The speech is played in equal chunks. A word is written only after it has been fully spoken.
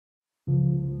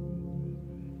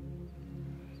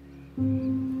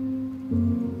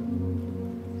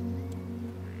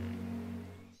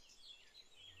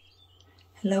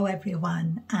Hello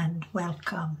everyone and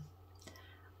welcome.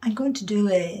 I'm going to do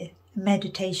a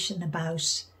meditation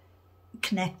about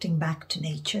connecting back to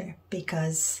nature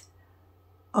because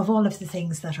of all of the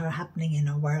things that are happening in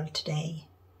our world today.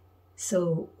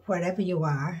 So wherever you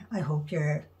are, I hope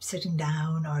you're sitting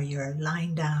down or you're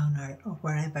lying down or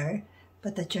wherever,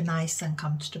 but that you're nice and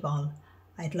comfortable.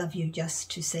 I'd love you just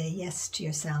to say yes to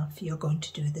yourself. You're going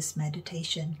to do this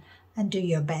meditation and do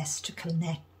your best to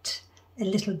connect a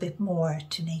little bit more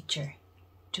to nature,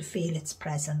 to feel its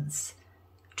presence,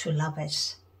 to love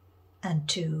it, and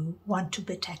to want to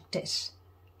protect it.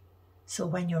 So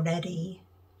when you're ready,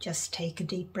 just take a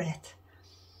deep breath.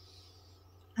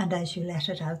 And as you let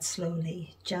it out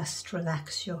slowly, just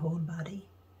relax your whole body.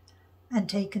 And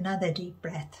take another deep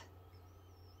breath.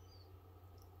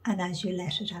 And as you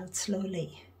let it out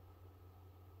slowly,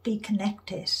 be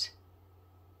connected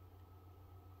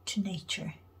to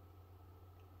nature.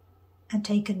 And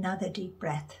take another deep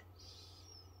breath.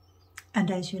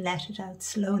 And as you let it out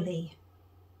slowly,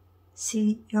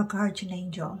 see your guardian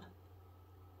angel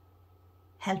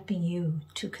helping you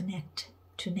to connect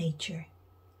to nature.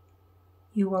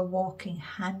 You are walking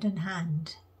hand in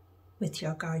hand with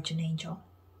your guardian angel.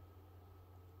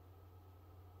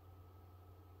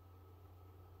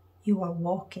 You are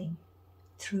walking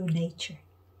through nature.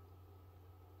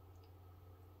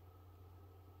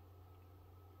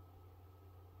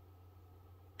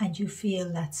 And you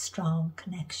feel that strong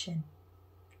connection.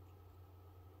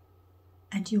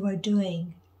 And you are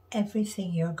doing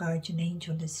everything your guardian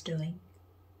angel is doing.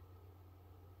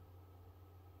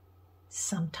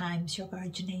 Sometimes your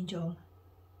guardian angel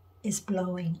is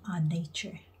blowing on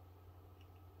nature.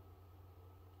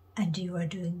 And you are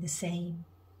doing the same.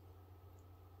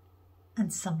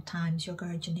 And sometimes your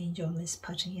guardian angel is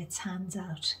putting its hands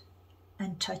out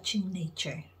and touching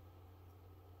nature.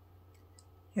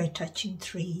 You're touching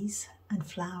trees and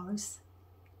flowers.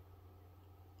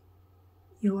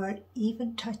 You are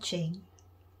even touching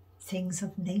things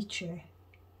of nature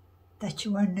that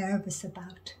you are nervous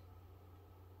about,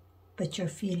 but you're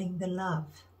feeling the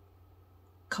love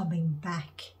coming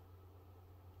back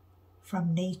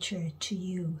from nature to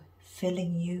you,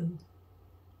 filling you.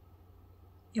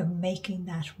 You're making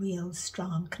that real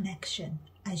strong connection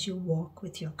as you walk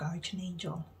with your guardian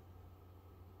angel.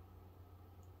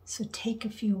 So take a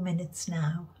few minutes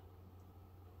now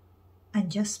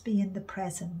and just be in the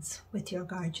presence with your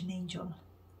guardian angel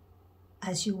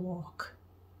as you walk,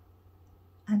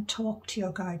 and talk to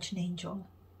your guardian angel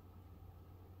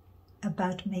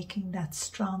about making that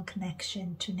strong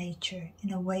connection to nature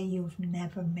in a way you've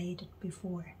never made it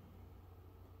before.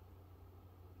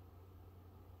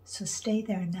 So stay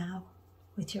there now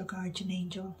with your guardian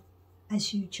angel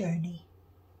as you journey.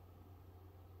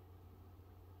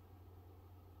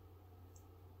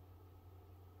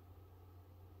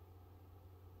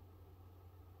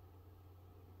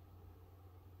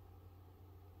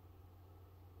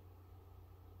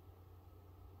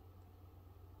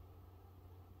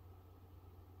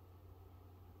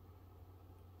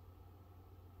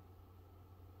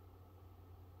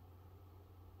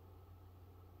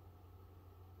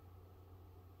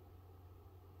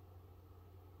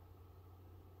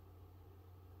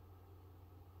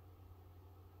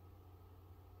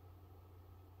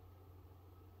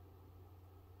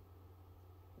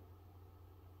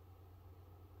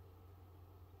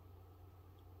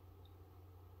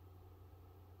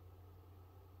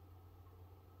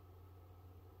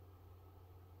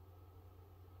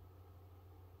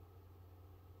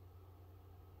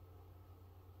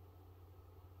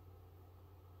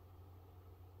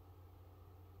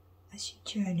 As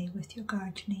you journey with your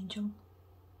guardian angel,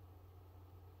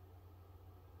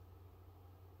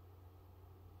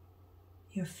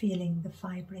 you're feeling the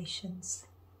vibrations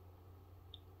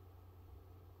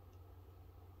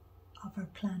of our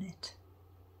planet.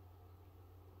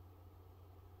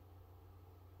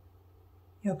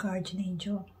 Your guardian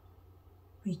angel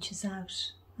reaches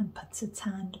out and puts its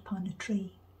hand upon a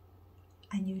tree,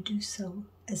 and you do so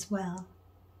as well,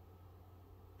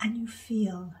 and you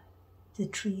feel the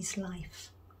tree's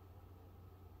life,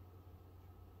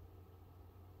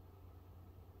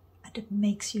 and it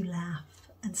makes you laugh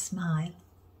and smile.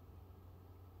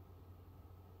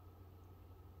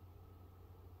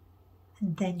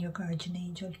 And then your guardian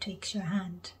angel takes your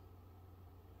hand,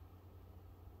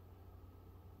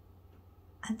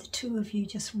 and the two of you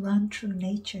just run through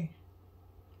nature.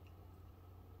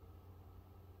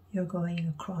 You're going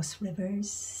across rivers,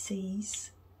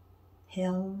 seas,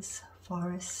 hills,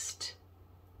 forest.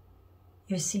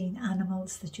 You're seeing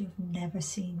animals that you've never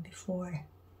seen before,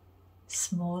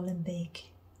 small and big.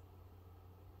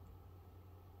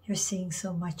 You're seeing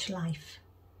so much life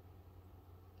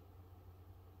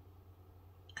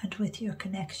And with your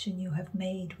connection you have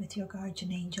made with your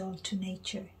guardian angel to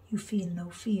nature, you feel no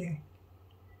fear.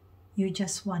 You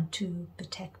just want to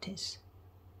protect it.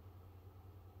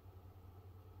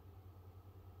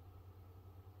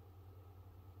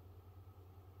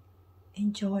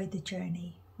 Enjoy the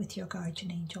journey with your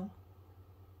guardian angel.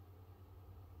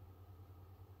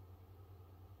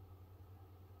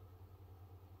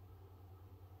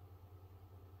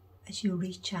 As you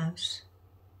reach out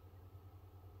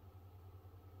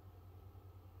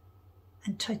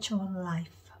and touch on life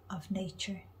of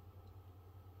nature,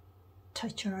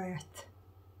 touch our earth.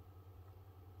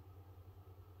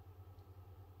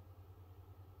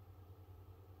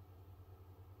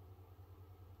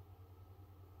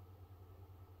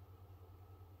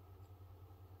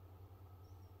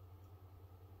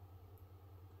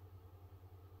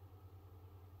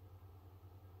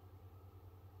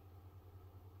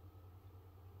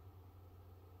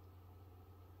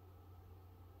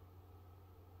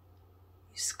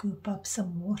 You scoop up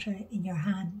some water in your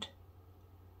hand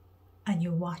and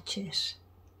you watch it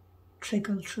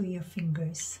trickle through your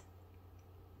fingers,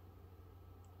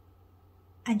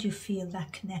 and you feel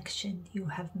that connection you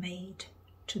have made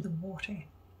to the water,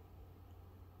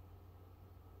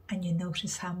 and you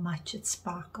notice how much it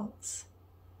sparkles.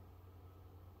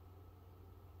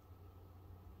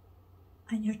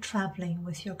 And you're traveling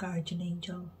with your guardian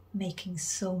angel, making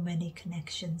so many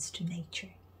connections to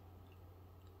nature.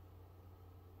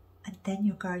 And then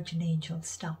your guardian angel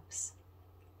stops.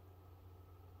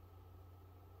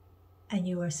 And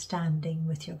you are standing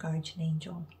with your guardian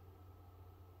angel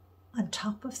on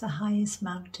top of the highest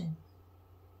mountain,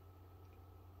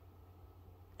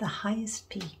 the highest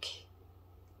peak,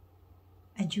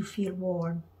 and you feel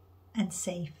warm and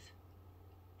safe,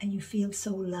 and you feel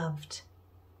so loved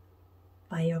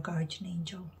by your guardian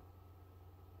angel.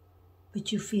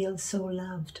 But you feel so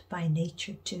loved by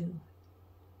nature too.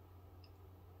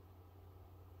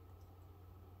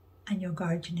 And your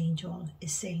guardian angel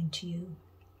is saying to you,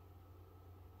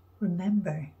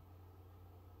 remember,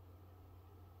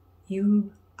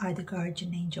 you are the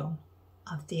guardian angel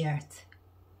of the earth.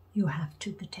 You have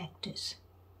to protect it.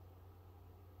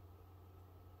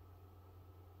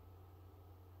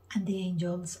 And the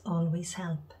angels always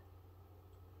help.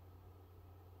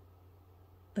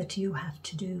 But you have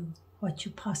to do what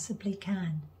you possibly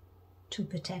can to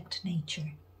protect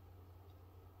nature.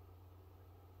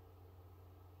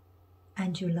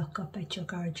 And you look up at your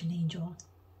guardian angel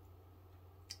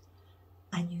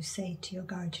and you say to your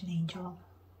guardian angel,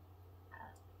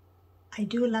 I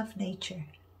do love nature,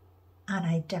 and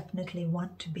I definitely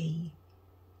want to be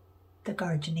the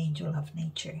guardian angel of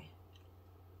nature.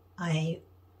 I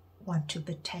want to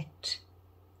protect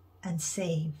and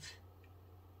save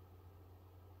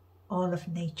all of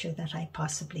nature that I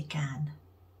possibly can,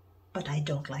 but I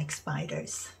don't like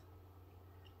spiders.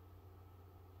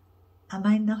 Am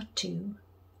I not to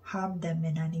harm them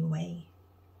in any way?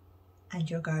 And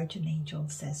your guardian angel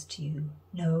says to you,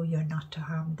 no, you're not to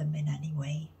harm them in any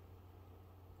way.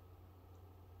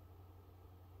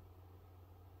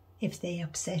 If they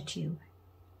upset you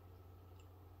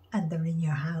and they're in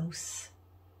your house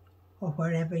or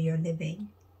wherever you're living,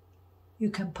 you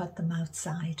can put them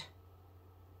outside.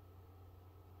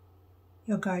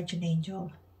 Your guardian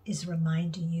angel is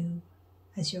reminding you,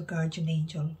 as your guardian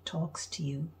angel talks to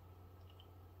you,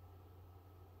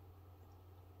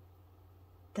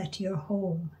 that your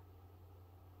home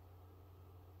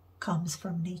comes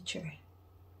from nature,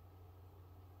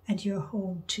 and your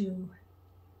home too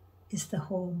is the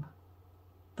home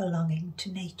belonging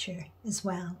to nature as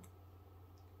well.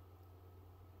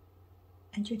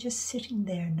 And you're just sitting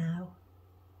there now,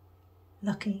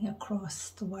 looking across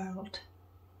the world,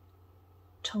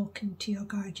 talking to your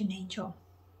guardian angel.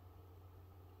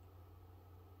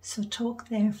 So talk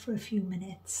there for a few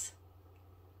minutes,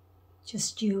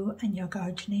 just you and your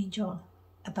guardian angel,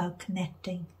 about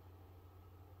connecting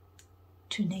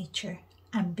to nature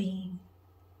and being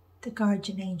the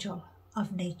guardian angel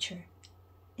of nature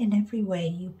in every way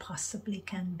you possibly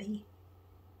can be.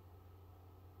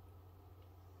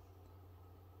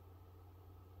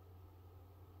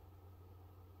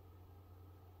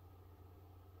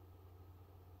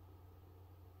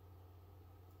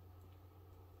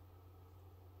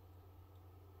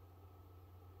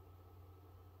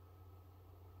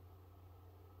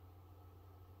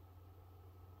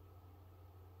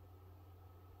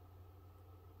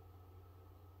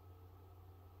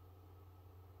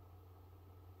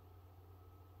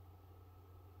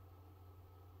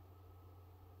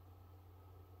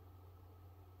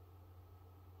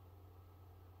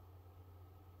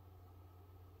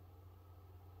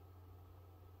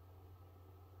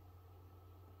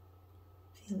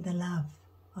 feel the love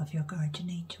of your guardian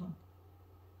angel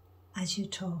as you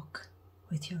talk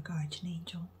with your guardian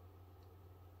angel.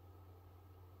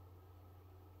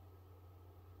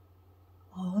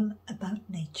 All about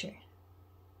nature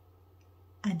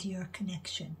and your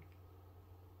connection.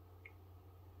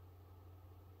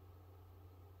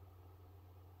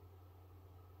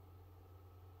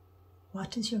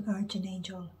 What is your guardian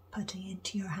angel putting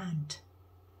into your hand?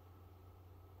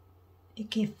 A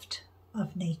gift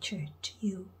of nature to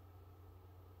you.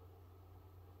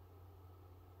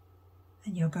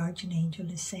 And your guardian angel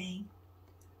is saying,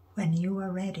 when you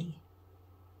are ready,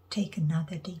 take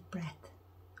another deep breath.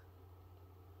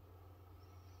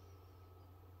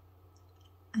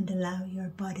 And allow your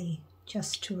body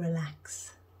just to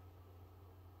relax.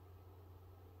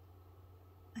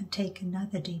 And take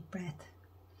another deep breath.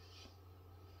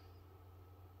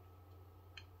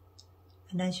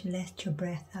 And as you let your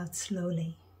breath out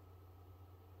slowly,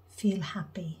 feel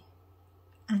happy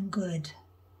and good.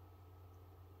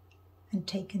 And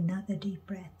take another deep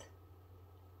breath.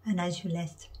 And as you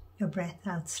let your breath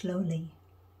out slowly,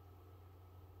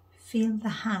 feel the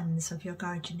hands of your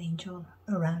guardian angel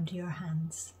around your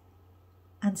hands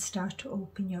and start to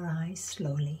open your eyes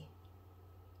slowly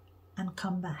and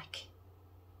come back.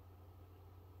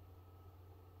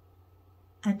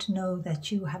 And know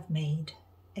that you have made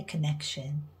a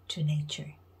connection to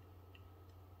nature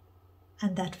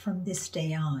and that from this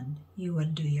day on you will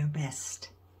do your best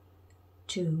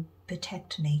to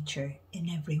protect nature in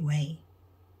every way.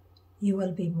 You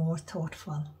will be more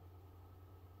thoughtful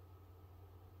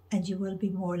and you will be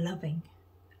more loving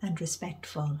and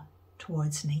respectful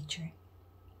towards nature,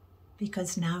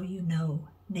 because now you know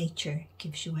nature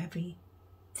gives you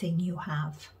everything you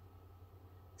have.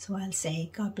 So I'll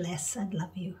say God bless and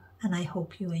love you, and I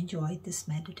hope you enjoyed this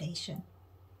meditation.